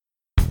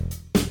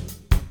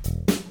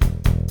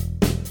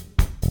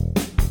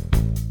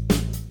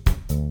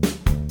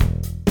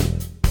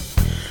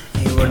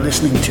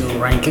listening to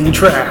Ranking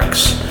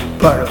Tracks,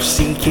 part of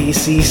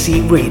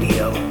CKCC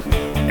Radio.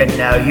 And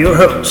now your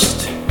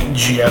host,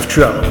 Jeff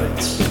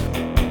Trelowitz.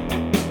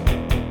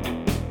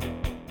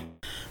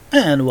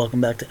 And welcome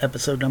back to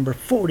episode number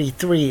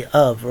 43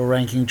 of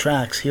Ranking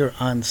Tracks here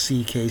on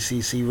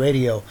CKCC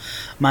Radio.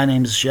 My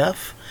name is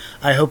Jeff.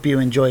 I hope you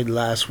enjoyed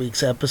last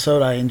week's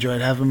episode. I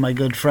enjoyed having my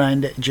good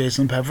friend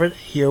Jason Peveritt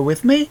here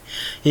with me.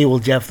 He will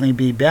definitely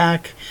be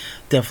back.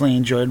 Definitely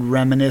enjoyed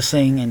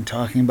reminiscing and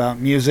talking about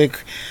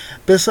music.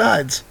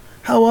 Besides,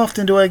 how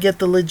often do I get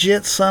the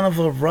legit son of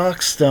a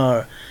rock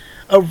star,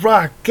 a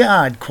rock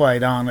god,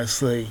 quite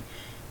honestly,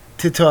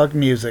 to talk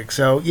music?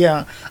 So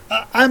yeah,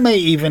 I may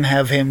even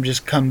have him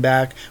just come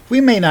back.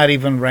 We may not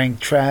even rank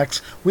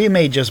tracks. We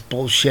may just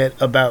bullshit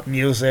about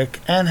music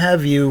and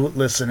have you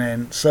listen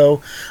in.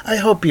 So I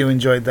hope you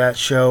enjoyed that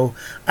show.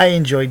 I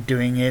enjoyed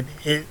doing it.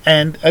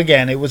 And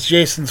again, it was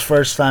Jason's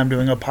first time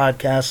doing a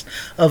podcast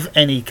of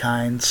any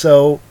kind.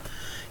 So,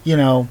 you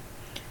know,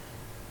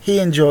 he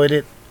enjoyed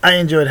it. I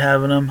enjoyed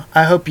having him.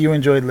 I hope you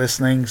enjoyed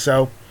listening.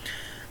 So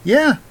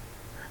yeah.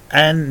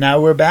 And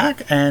now we're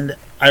back, and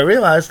I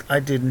realized I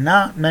did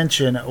not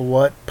mention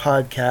what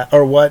podcast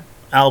or what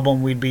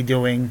album we'd be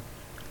doing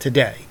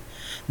today.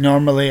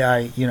 Normally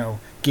I,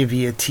 give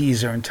you a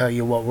teaser and tell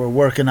you what we're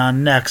working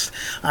on next.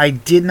 I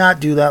did not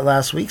do that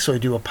last week, so I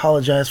do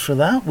apologize for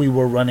that. We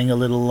were running a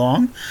little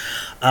long.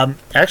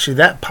 Actually,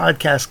 that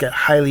podcast got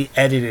highly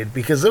edited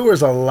because there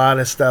was a lot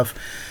of stuff.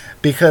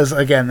 Because,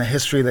 again, the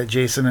history that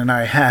Jason and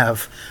I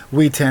have,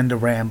 we tend to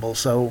ramble.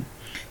 So,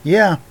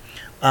 yeah.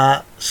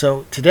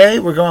 So today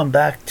we're going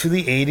back to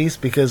the 80s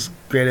because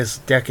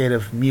greatest decade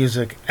of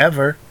music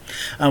ever.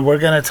 And we're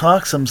going to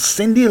talk some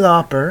Cyndi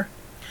Lauper.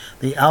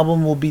 The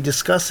album we'll be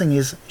discussing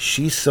is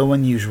She's So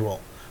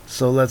Unusual.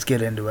 So let's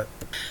get into it.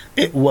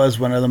 It was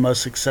one of the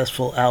most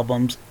successful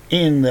albums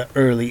in the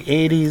early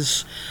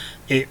 80s.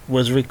 It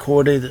was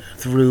recorded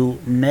through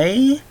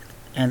May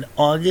and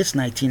August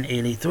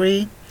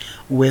 1983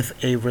 with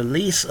a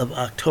release of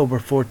October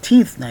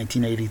 14th,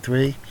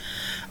 1983.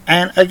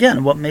 And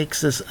again, what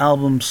makes this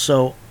album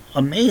so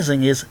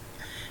amazing is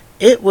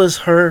it was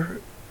her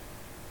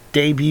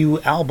debut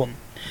album.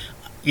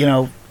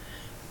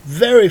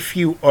 Very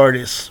few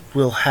artists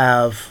will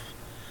have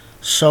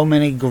so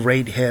many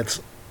great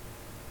hits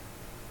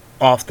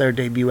off their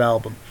debut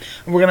album.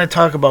 And we're going to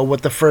talk about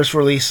what the first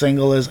release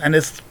single is, and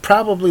it's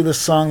probably the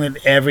song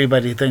that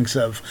everybody thinks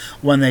of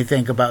when they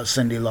think about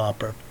Cyndi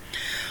Lauper.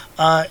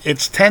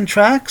 It's 10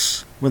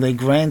 tracks with a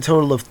grand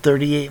total of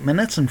 38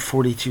 minutes and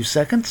 42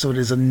 seconds, so it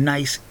is a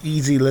nice,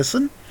 easy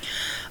listen.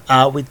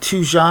 With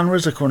two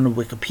genres according to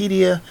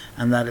Wikipedia,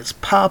 and that is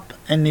pop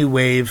and new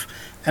wave,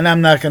 and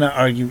I'm not going to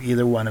argue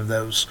either one of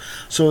those.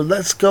 So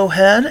let's go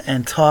ahead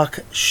and talk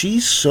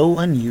She's So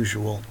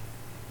Unusual.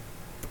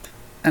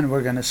 And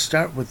we're going to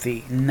start with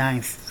the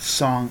 9th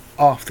song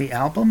off the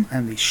album,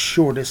 and the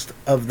shortest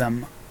of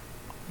them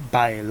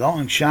by a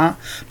long shot,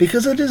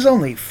 because it is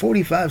only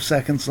 45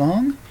 seconds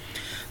long.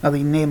 Now,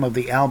 the name of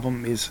the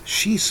album is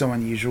She's So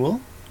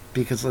Unusual,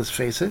 because let's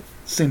face it,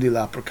 Cyndi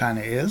Lauper kind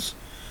of is.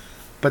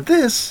 But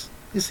this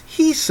is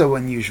He's So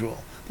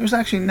Unusual. There's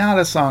actually not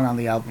a song on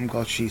the album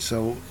called She's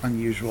So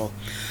Unusual.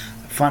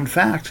 Fun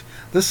fact,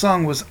 this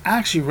song was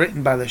actually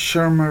written by the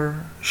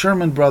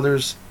Sherman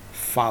Brothers'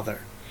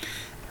 father.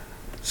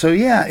 So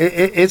yeah,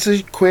 it's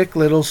a quick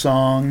little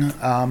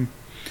song.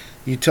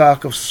 You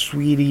talk of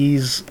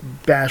sweeties,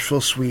 bashful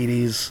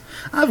sweeties.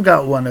 I've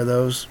got one of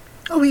those.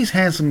 Oh, he's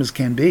handsome as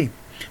can be,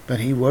 but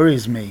he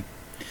worries me.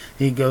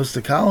 He goes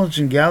to college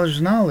and gathers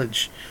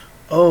knowledge.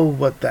 Oh,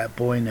 what that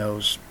boy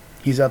knows.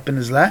 He's up in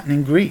his Latin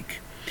and Greek,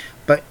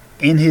 but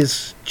in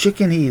his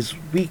chicken he's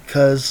weak,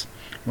 'cause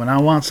when I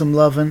want some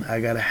lovin', I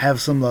gotta have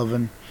some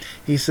lovin'.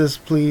 He says,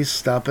 please,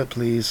 stop it,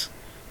 please.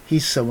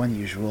 He's so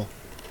unusual.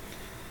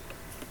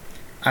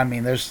 I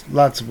mean, there's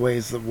lots of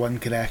ways that one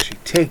could actually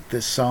take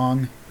this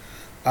song.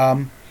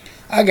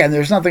 Again,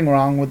 there's nothing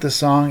wrong with the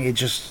song.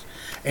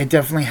 It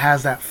definitely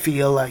has that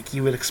feel like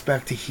you would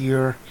expect to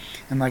hear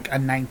in like a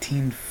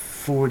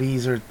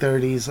 1940s or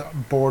 30s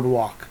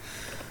boardwalk.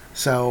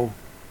 So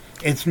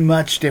it's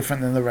much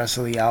different than the rest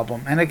of the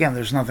album. And again,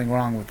 there's nothing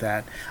wrong with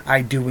that.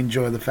 I do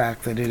enjoy the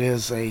fact that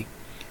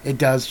it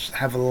does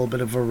have a little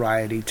bit of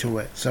variety to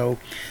it. So,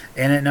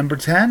 and at number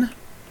 10,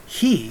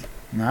 he,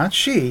 not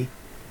she,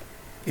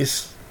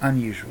 is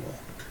unusual.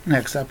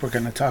 Next up, we're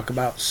going to talk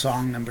about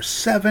song number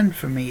 7.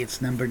 For me,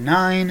 it's number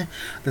 9.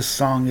 The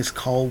song is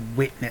called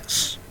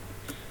Witness.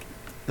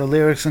 The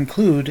lyrics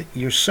include,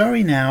 you're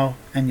sorry now,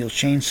 and you'll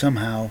change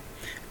somehow,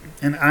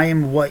 and I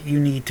am what you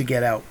need to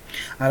get out.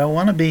 I don't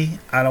want to be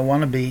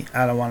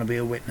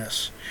a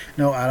witness.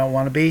 No, I don't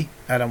want to be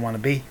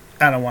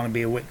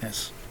a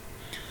witness.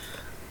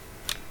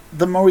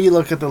 The more you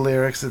look at the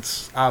lyrics,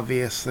 it's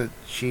obvious that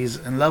she's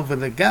in love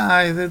with a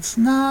guy that's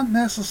not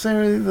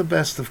necessarily the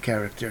best of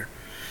character.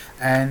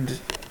 And,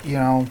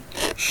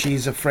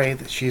 she's afraid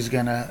that she's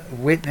going to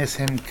witness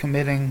him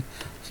committing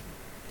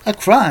a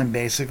crime,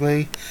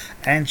 basically,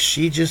 and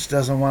she just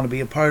doesn't want to be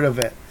a part of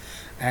it.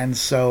 And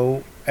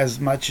so, as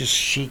much as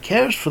she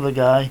cares for the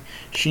guy,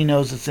 she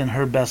knows it's in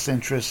her best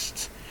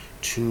interest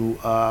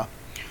to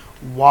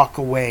walk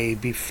away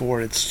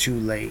before it's too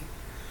late.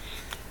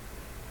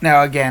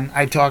 Now, again,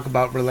 I talk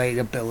about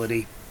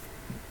relatability.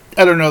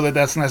 I don't know that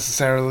that's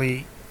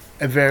necessarily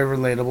a very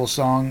relatable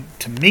song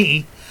to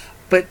me,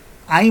 but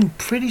I'm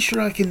pretty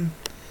sure I can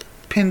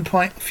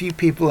pinpoint a few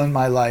people in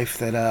my life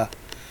that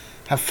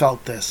have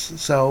felt this.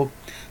 So,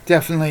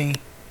 definitely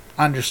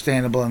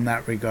understandable in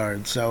that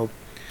regard. So,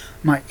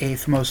 my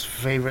eighth most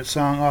favorite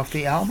song off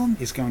the album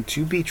is going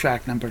to be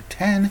track number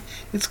 10.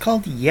 It's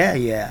called Yeah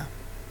Yeah.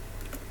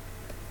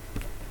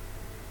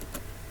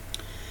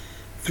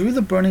 Through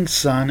the burning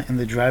sun and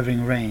the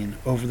driving rain,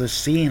 over the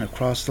sea and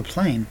across the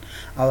plain,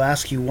 I'll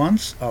ask you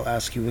once, I'll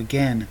ask you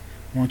again.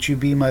 Won't you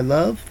be my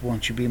love?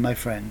 Won't you be my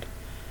friend?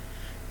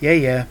 Yeah,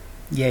 yeah,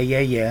 yeah, yeah,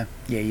 yeah,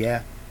 yeah,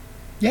 yeah,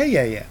 yeah,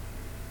 yeah, yeah.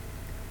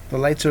 The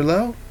lights are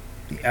low,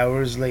 the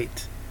hour is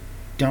late.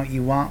 Don't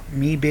you want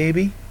me,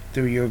 baby,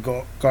 through your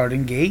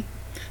garden gate?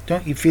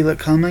 Don't you feel it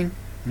coming,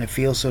 and it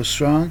feels so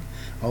strong?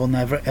 I will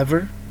never,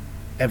 ever,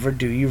 ever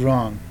do you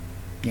wrong.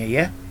 Yeah,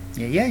 yeah,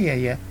 yeah, yeah, yeah,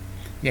 yeah.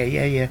 Yeah,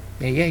 yeah, yeah,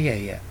 yeah, yeah, yeah,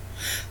 yeah.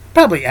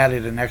 Probably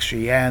added an extra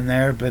yeah in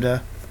there,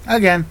 but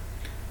again,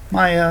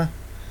 my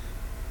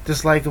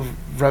dislike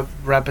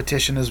of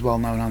repetition is well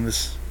known on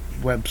this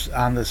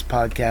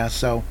podcast.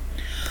 So,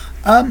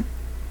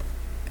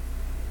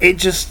 it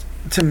just,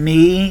 to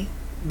me,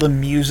 the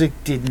music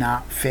did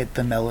not fit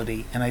the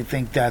melody, and I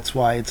think that's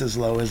why it's as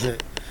low as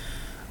it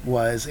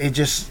was. It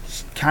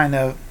just kind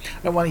of,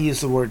 I don't want to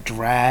use the word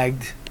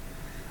dragged,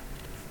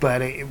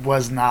 but it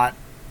was not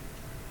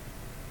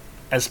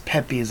as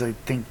peppy as I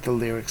think the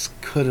lyrics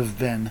could have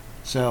been.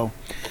 So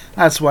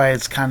that's why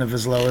it's kind of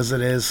as low as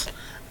it is.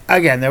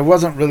 Again, there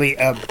wasn't really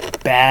a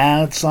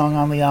bad song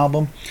on the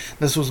album.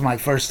 This was my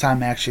first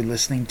time actually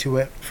listening to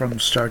it from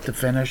start to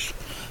finish.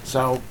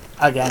 So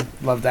again,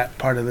 love that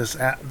part of this,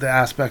 the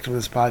aspect of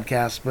this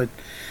podcast. But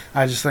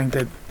I just think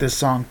that this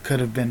song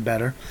could have been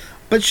better.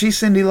 But she's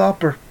Cyndi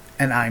Lauper,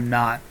 and I'm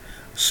not.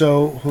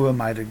 So who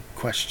am I to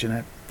question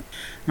it?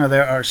 Now,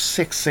 there are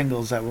 6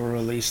 singles that were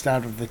released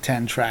out of the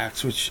 10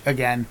 tracks, which,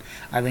 again,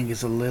 I think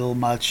is a little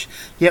much.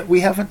 Yet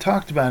we haven't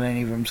talked about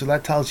any of them, so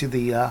that tells you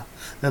the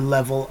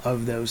level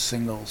of those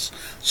singles.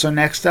 So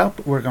next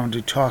up, we're going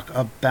to talk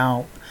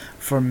about,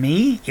 for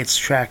me, it's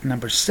track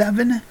number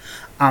 7.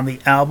 On the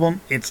album,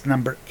 it's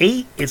number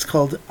 8. It's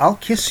called I'll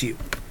Kiss You.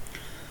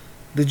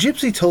 The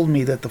gypsy told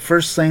me that the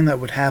first thing that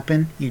would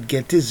happen, you'd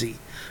get dizzy.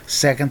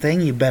 Second thing,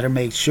 you better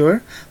make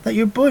sure that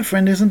your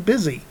boyfriend isn't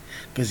busy.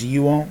 Because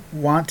you won't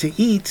want to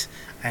eat,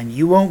 and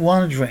you won't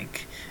want to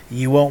drink.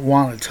 You won't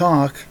want to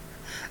talk,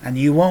 and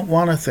you won't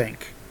want to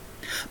think.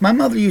 My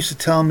mother used to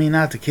tell me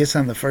not to kiss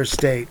on the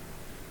first date.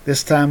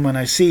 This time when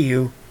I see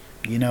you,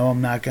 you know I'm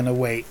not going to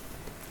wait.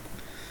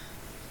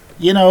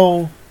 You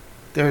know,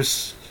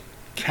 there's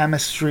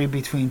chemistry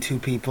between two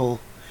people,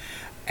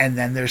 and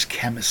then there's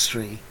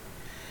chemistry.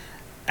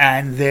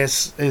 And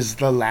this is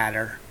the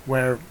latter,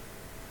 where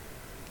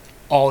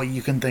all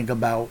you can think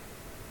about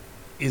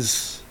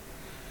is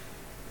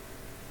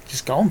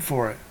just going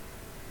for it.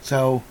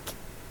 So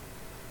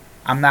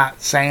I'm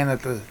not saying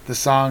that the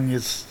song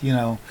is,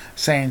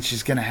 saying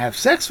she's going to have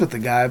sex with the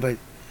guy, but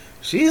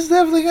she's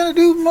definitely going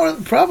to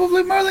do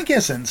probably more than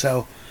kissing.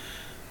 So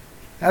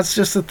that's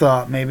just a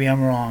thought. Maybe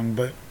I'm wrong,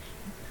 but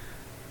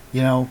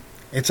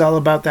it's all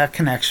about that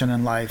connection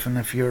in life. And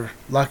if you're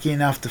lucky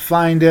enough to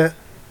find it,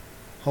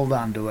 hold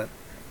on to it.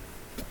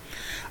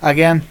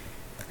 Again,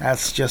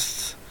 that's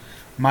just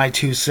my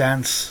 2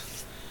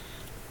 cents.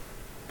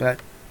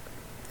 But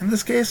in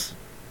this case,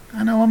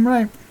 I know I'm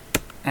right.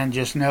 And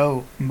just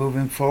know,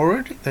 moving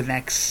forward, the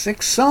next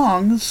 6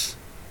 songs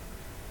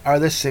are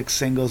the 6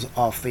 singles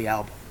off the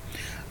album.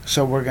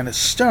 So we're going to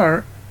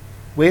start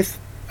with,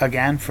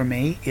 again for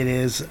me, it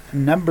is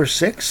number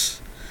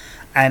 6.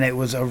 And it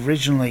was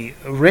originally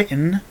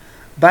written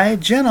by a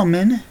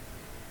gentleman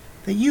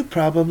that you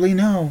probably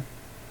know.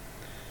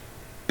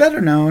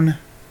 Better known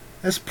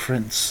as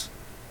Prince.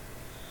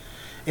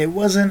 It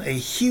wasn't a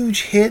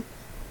huge hit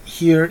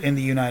here in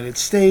the United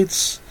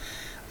States.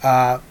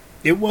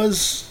 It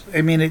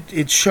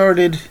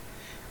charted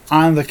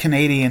on the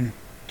Canadian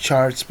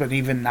charts, but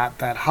even not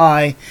that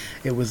high.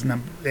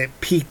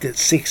 It peaked at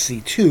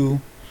 62.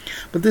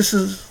 But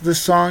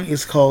this song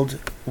is called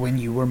When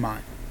You Were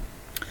Mine.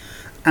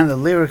 And the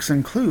lyrics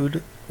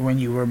include, when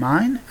you were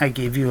mine, I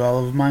gave you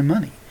all of my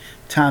money.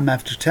 Time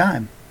after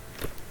time.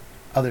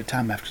 Other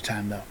time after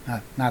time, though.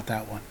 Not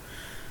that one.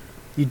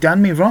 You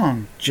done me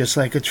wrong, just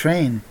like a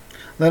train.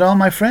 Let all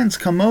my friends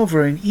come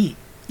over and eat.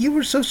 You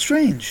were so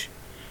strange.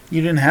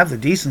 You didn't have the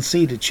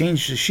decency to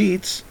change the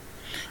sheets.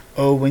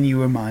 Oh, when you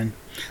were mine.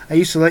 I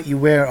used to let you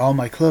wear all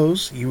my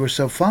clothes. You were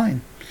so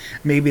fine.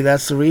 Maybe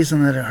that's the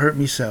reason that it hurt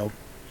me so.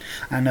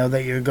 I know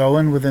that you're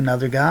going with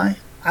another guy.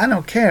 I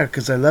don't care,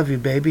 'cause I love you,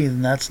 baby,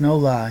 and that's no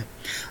lie.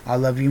 I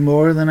love you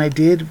more than I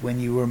did when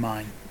you were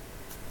mine.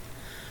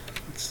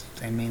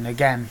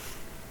 Again,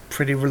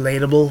 pretty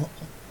relatable,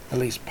 at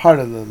least part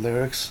of the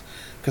lyrics.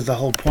 because the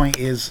whole point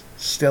is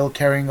still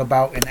caring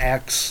about an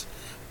ex,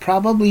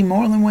 probably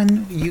more than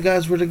when you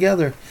guys were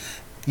together.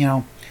 You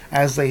know,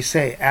 as they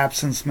say,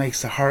 absence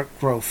makes the heart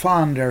grow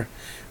fonder,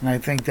 and I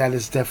think that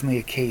is definitely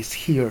a case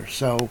here.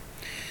 So,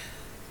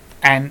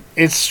 and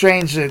it's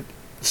strange that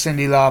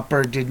Cyndi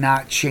Lauper did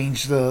not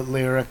change the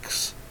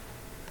lyrics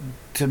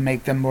to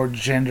make them more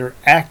gender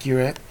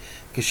accurate,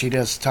 because she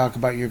does talk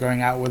about you're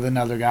going out with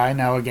another guy.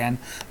 Now, again,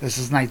 this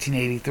is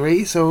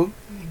 1983, so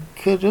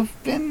could have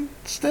been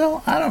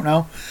still. I don't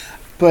know.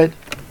 But,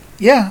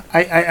 yeah,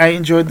 I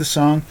enjoyed the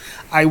song.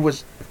 I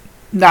was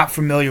not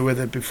familiar with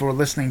it before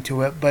listening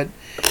to it, but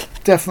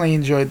definitely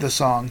enjoyed the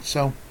song.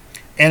 So,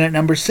 and at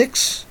number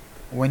 6,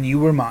 When You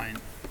Were Mine.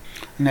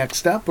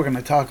 Next up, we're going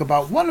to talk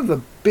about one of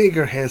the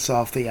bigger hits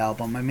off the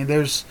album. I mean,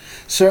 there's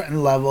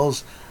certain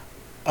levels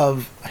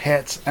of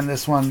hits, and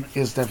this one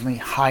is definitely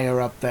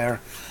higher up there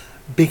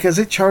because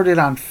it charted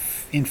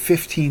in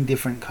 15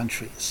 different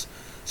countries.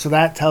 So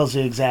that tells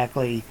you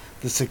exactly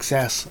the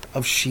success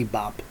of She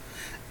Bop.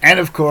 And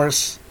of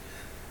course,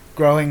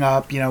 growing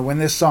up, when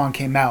this song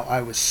came out,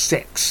 I was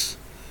 6.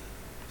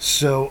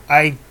 So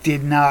I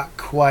did not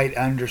quite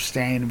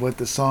understand what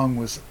the song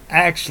was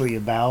actually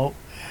about.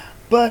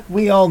 But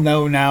we all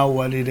know now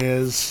what it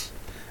is.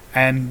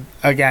 And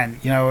again,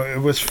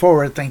 it was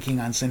forward thinking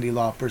on Cyndi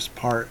Lauper's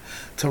part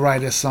to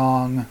write a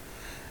song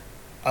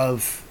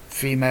of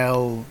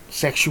female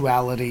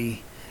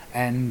sexuality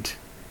and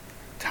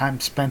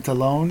time spent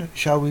alone,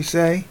 shall we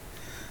say.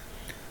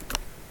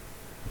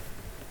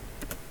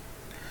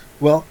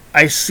 Well,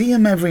 I see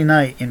him every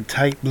night in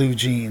tight blue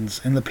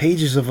jeans in the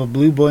pages of a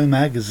Blue Boy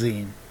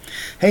magazine.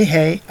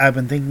 Hey, I've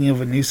been thinking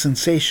of a new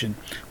sensation,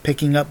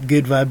 picking up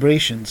good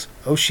vibrations.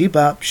 Oh, she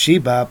bop,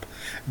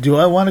 do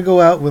I want to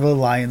go out with a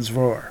lion's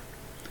roar?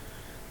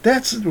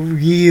 That's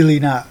really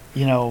not,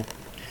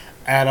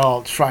 at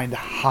all trying to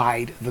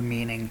hide the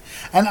meaning.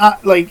 And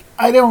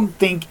I don't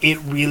think it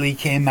really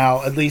came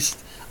out, at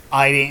least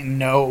I didn't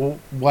know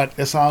what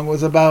the song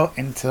was about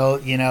until,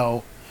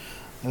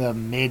 the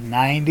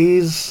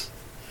mid-90s.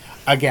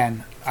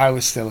 Again, I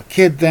was still a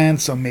kid then,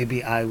 so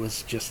maybe I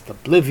was just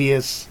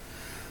oblivious.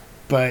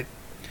 But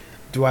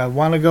do I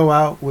want to go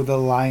out with a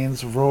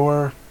lion's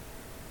roar?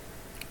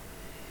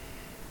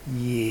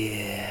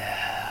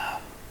 Yeah.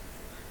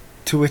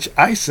 To which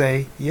I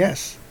say,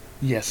 yes.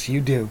 Yes, you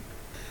do.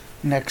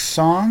 Next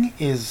song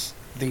is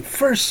the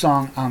first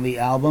song on the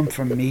album.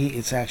 For me,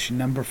 it's actually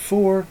number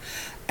 4.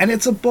 And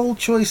it's a bold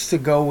choice to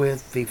go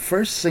with the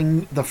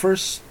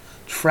first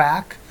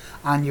track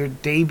on your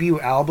debut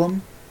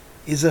album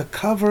is a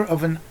cover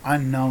of an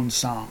unknown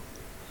song.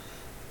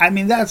 I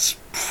mean, that's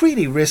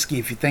pretty risky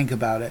if you think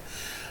about it.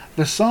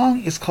 The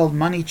song is called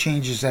Money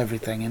Changes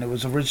Everything, and it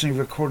was originally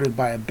recorded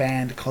by a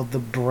band called The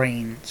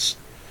Brains.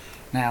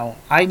 Now,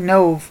 I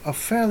know a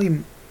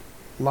fairly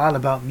lot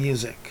about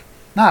music.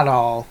 Not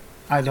all.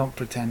 I don't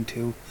pretend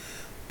to.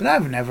 But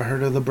I've never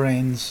heard of The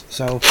Brains.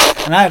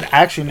 And I'd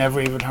actually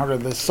never even heard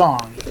of this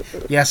song.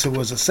 Yes, it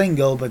was a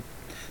single, but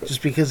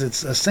just because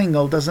it's a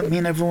single doesn't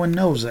mean everyone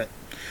knows it.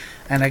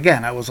 And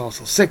again, I was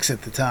also 6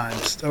 at the time.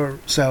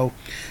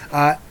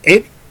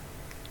 It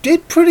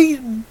did pretty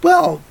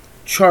well,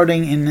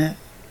 charting in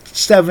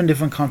 7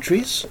 different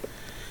countries.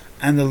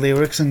 And the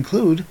lyrics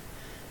include,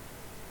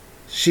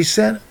 she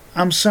said,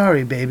 I'm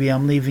sorry, baby,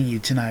 I'm leaving you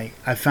tonight.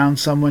 I found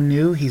someone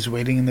new, he's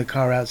waiting in the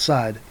car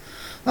outside.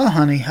 Oh,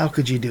 honey, how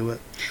could you do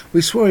it?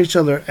 We swore each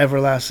other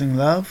everlasting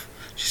love.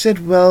 She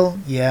said, well,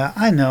 yeah,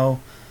 I know.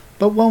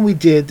 But when we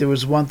did, there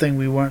was one thing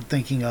we weren't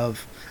thinking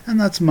of, and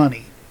that's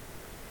money.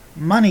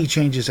 Money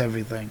changes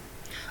everything.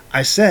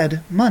 I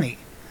said money.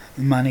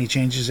 Money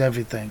changes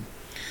everything.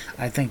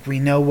 I think we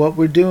know what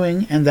we're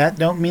doing, and that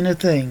don't mean a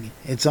thing.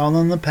 It's all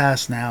in the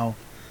past now.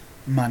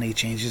 Money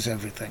changes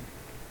everything.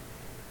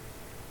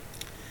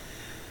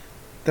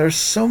 There's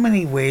so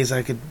many ways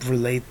I could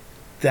relate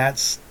that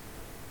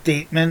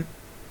statement.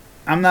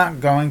 I'm not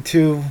going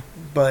to,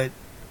 but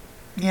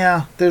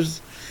yeah,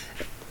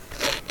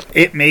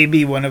 it may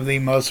be one of the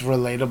most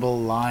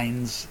relatable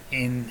lines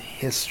in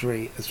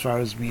history as far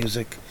as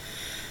music.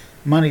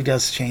 Money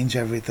does change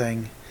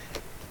everything,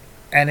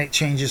 and it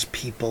changes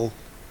people,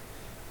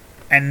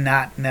 and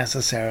not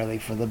necessarily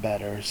for the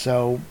better.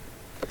 So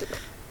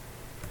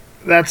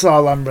that's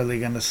all I'm really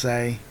going to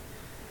say.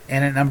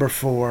 And at number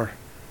 4,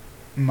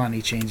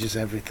 Money Changes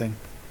Everything.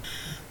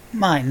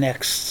 My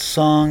next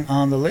song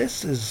on the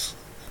list is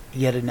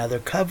yet another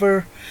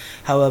cover.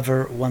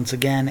 However, once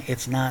again,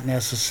 it's not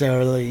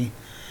necessarily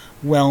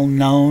well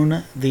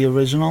known, the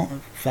original. In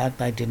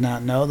fact, I did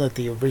not know that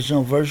the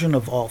original version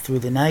of All Through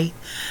the Night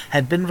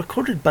had been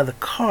recorded by the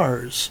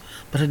Cars,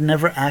 but had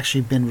never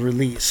actually been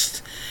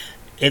released.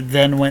 It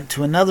then went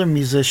to another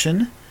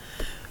musician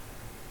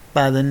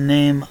by the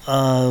name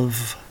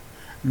of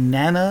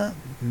Nana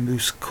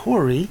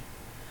Mouskouri,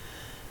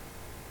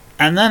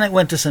 and then it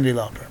went to Cyndi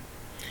Lauper.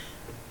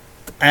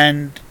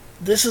 And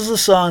this is a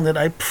song that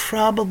I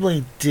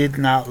probably did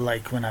not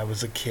like when I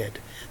was a kid.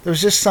 There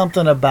was just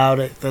something about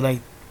it that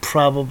I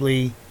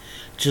probably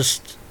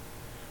just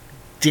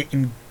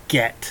didn't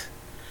get.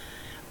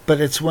 But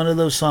it's one of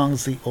those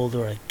songs, the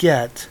older I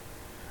get,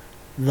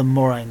 the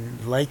more I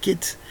like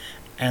it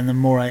and the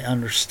more I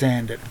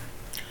understand it.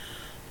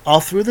 All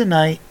through the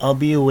night, I'll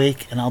be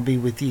awake and I'll be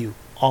with you.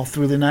 All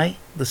through the night,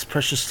 this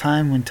precious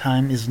time when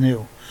time is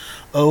new.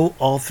 Oh,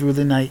 all through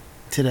the night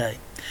today,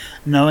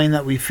 knowing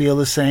that we feel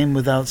the same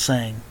without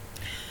saying.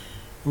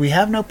 We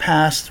have no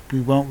past,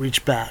 we won't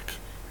reach back.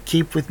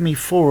 Keep with me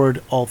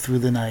forward all through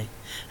the night.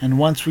 And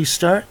once we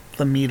start,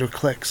 the meter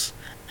clicks,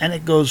 and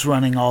it goes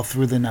running all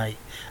through the night.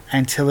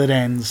 Until it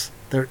ends,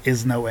 there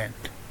is no end.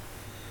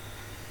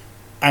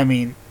 I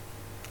mean,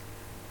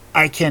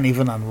 I can't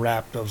even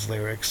unwrap those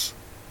lyrics.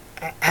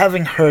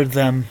 Having heard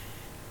them,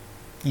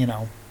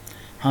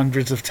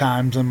 hundreds of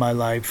times in my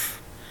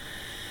life,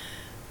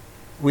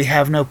 we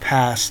have no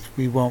past,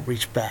 we won't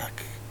reach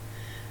back.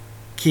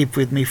 Keep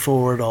with me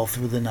forward all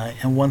through the night.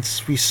 And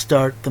once we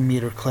start, the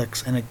meter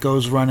clicks, and it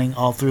goes running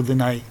all through the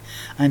night.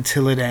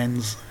 Until it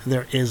ends,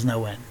 there is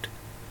no end.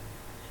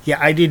 Yeah,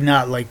 I did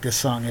not like this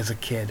song as a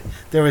kid.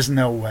 There was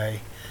no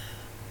way.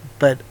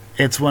 But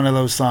it's one of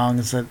those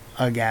songs that,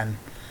 again,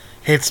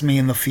 hits me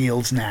in the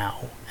feels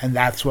now. And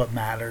that's what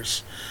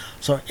matters.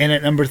 So in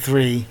at number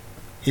 3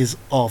 is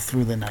All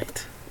Through the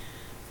Night.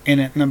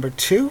 In at number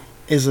 2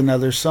 is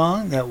another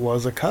song that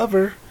was a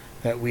cover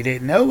that we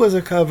didn't know was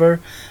a cover,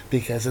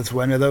 because it's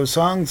one of those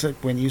songs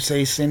that when you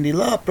say Cyndi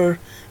Lauper,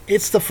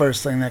 it's the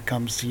first thing that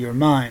comes to your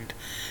mind.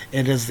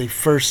 It is the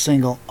first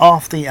single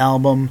off the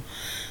album.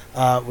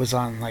 It was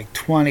on like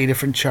 20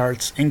 different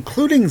charts,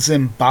 including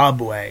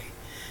Zimbabwe.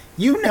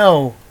 You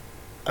know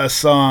a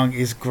song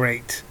is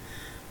great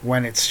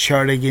when it's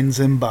charting in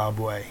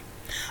Zimbabwe.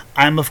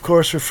 I'm of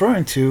course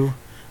referring to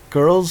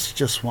Girls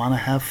Just Wanna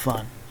Have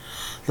Fun.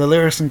 The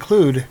lyrics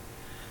include,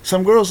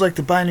 some girls like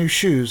to buy new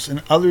shoes,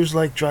 and others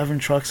like driving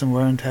trucks and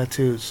wearing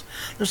tattoos.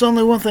 There's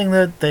only one thing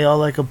that they all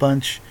like a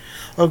bunch.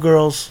 Oh,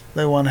 girls,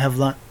 they want to have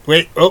lunch.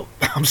 Wait, oh,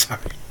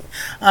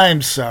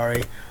 I'm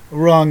sorry.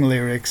 Wrong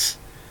lyrics.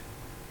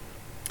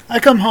 I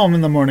come home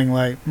in the morning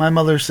light. My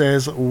mother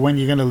says, when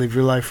you gonna live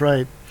your life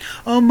right?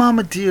 Oh,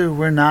 mama dear,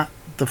 we're not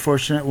the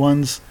fortunate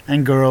ones,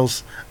 and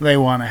girls, they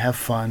want to have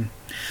fun.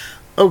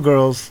 Oh,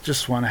 girls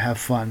just want to have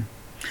fun.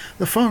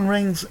 The phone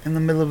rings in the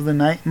middle of the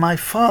night. My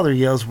father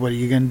yells, what are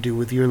you going to do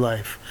with your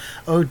life?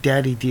 Oh,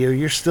 daddy dear,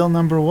 you're still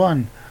number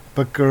 1.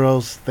 But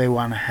girls, they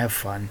want to have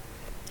fun.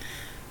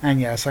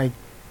 And yes, I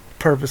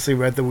purposely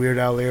read the Weird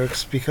Al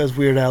lyrics because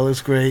Weird Al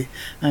is great.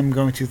 I'm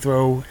going to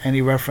throw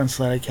any reference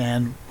that I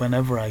can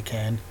whenever I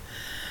can.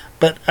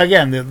 But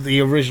again,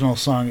 the original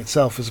song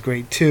itself is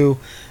great too.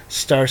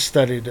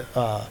 Star-studded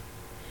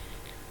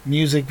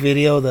music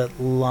video that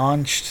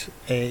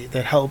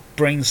that helped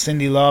bring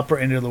Cyndi Lauper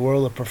into the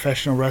world of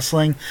professional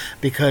wrestling,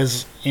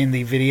 because in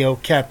the video,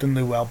 Captain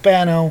Lou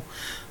Albano,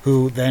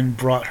 who then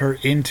brought her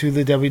into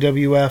the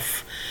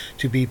WWF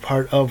to be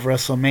part of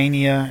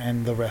WrestleMania,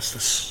 and the rest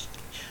is,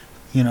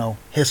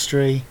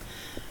 history.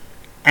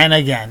 And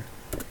again,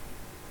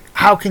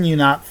 how can you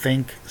not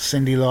think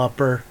Cyndi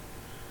Lauper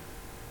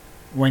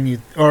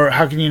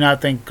how can you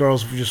not think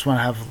Girls Just Want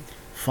to Have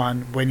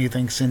Fun when you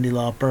think Cyndi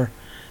Lauper?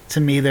 To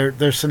me,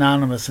 they're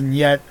synonymous, and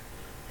yet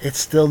it's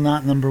still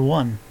not number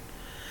 1.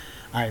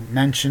 I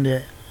mentioned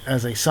it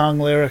as a song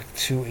lyric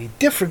to a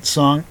different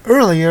song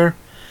earlier,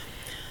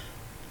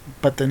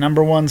 but the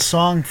number 1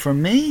 song for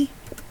me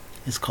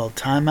is called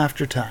Time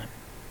After Time.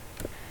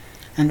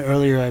 And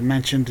earlier I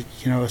mentioned,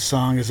 a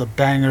song is a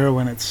banger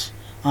when it's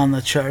on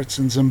the charts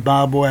in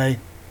Zimbabwe.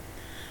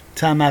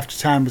 Time After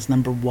Time was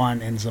number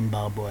 1 in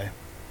Zimbabwe.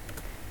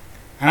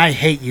 And I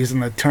hate using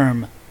the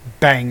term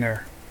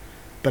banger,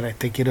 but I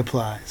think it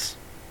applies.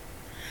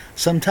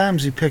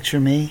 Sometimes you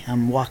picture me,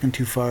 I'm walking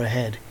too far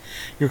ahead.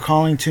 You're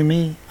calling to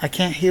me, I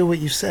can't hear what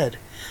you said.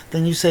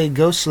 Then you say,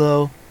 go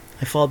slow,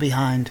 I fall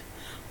behind,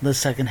 the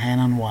second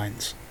hand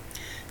unwinds.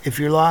 If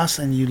you're lost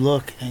and you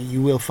look, and you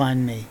will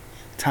find me,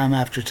 time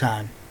after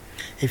time.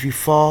 If you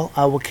fall,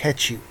 I will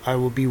catch you, I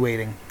will be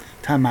waiting,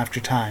 time after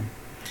time.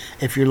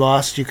 If you're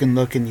lost, you can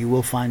look and you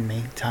will find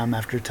me, time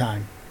after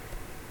time.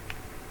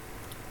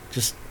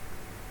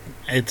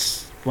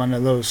 It's one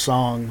of those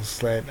songs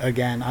that,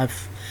 again,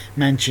 I've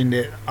mentioned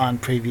it on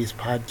previous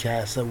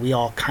podcasts, that we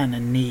all kind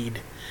of need.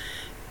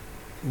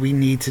 We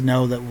need to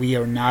know that we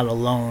are not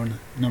alone,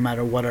 no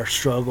matter what our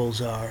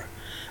struggles are,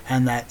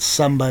 and that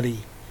somebody,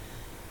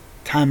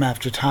 time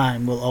after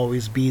time, will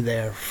always be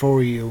there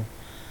for you.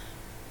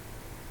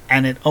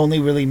 And it only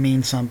really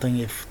means something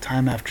if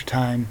time after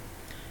time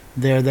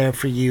they're there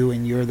for you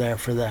and you're there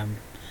for them.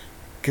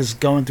 Because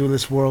going through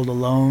this world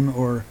alone,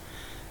 or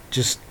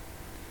just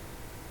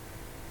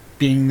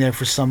being there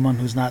for someone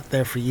who's not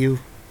there for you,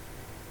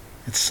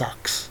 it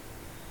sucks.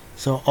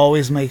 So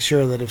always make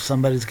sure that if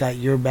somebody's got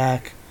your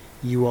back,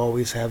 you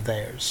always have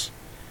theirs.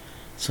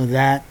 So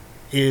that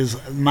is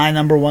my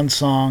number 1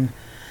 song,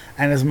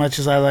 and as much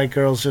as I like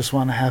Girls Just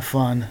Want to Have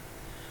Fun,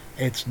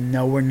 it's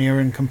nowhere near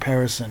in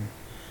comparison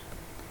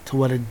to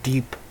what a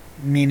deep,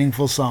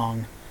 meaningful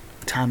song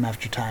Time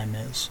After Time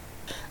is.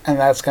 And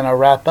that's going to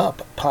wrap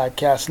up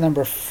episode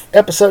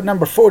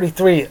number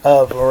 43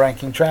 of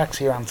Ranking Tracks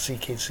here on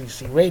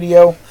CKCC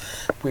Radio.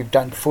 We've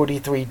done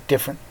 43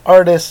 different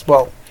artists.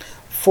 Well,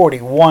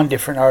 41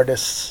 different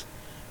artists.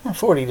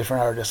 40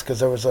 different artists, because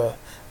there was a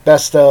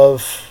best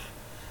of,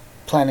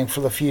 planning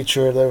for the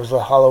future, there was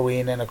a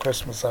Halloween and a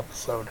Christmas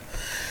episode.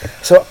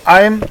 So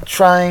I'm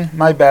trying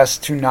my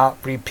best to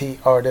not repeat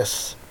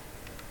artists.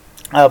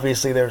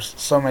 Obviously, there's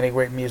so much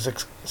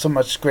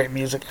great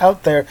music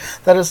out there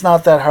that it's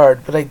not that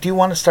hard. But I do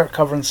want to start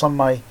covering some of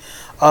my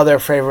other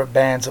favorite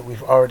bands that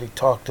we've already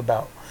talked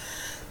about.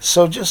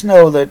 So just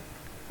know that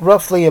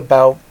roughly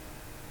about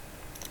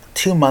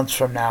 2 months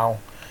from now,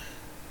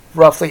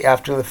 roughly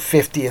after the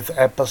 50th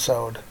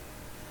episode,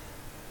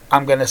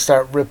 I'm going to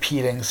start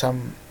repeating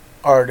some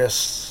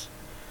artists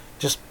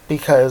just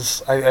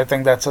because I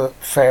think that's a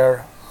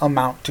fair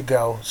amount to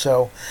go.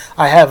 So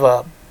I have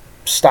a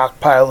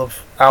stockpile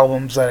of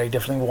albums that I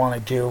definitely want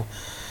to do,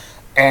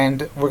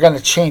 and we're going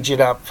to change it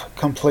up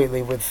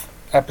completely with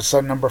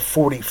episode number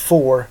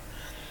 44,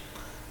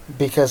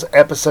 because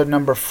episode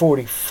number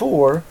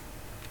 44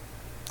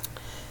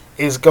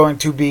 is going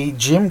to be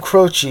Jim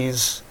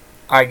Croce's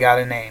I Got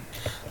a Name.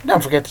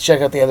 Don't forget to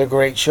check out the other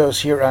great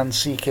shows here on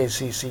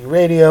CKCC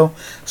Radio.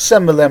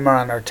 Some of them are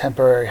on our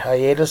temporary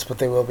hiatus, but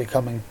they will be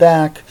coming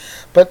back.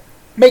 But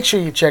make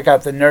sure you check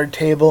out the Nerd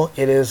Table.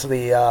 It is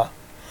the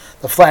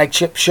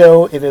flagship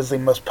show. It is the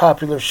most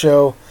popular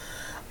show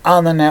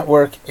on the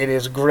network. It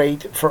is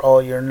great for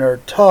all your nerd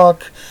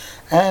talk.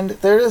 And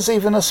there is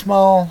even a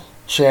small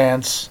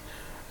chance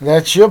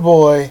that your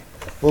boy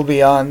will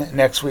be on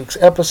next week's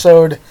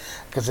episode,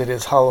 because it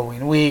is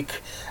Halloween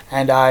week.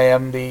 And I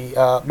am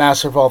the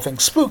master of all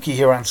things spooky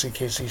here on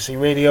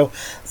CKCC Radio,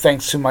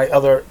 thanks to my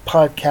other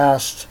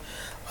podcast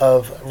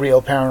of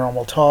Real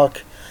Paranormal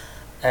Talk.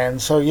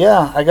 And so,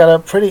 yeah, I got a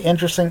pretty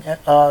interesting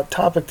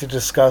topic to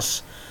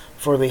discuss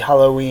for the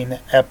Halloween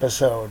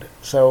episode.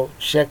 So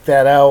check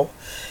that out.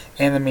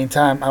 In the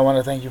meantime, I want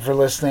to thank you for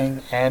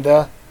listening. And,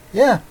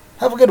 yeah,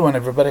 have a good one,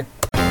 everybody.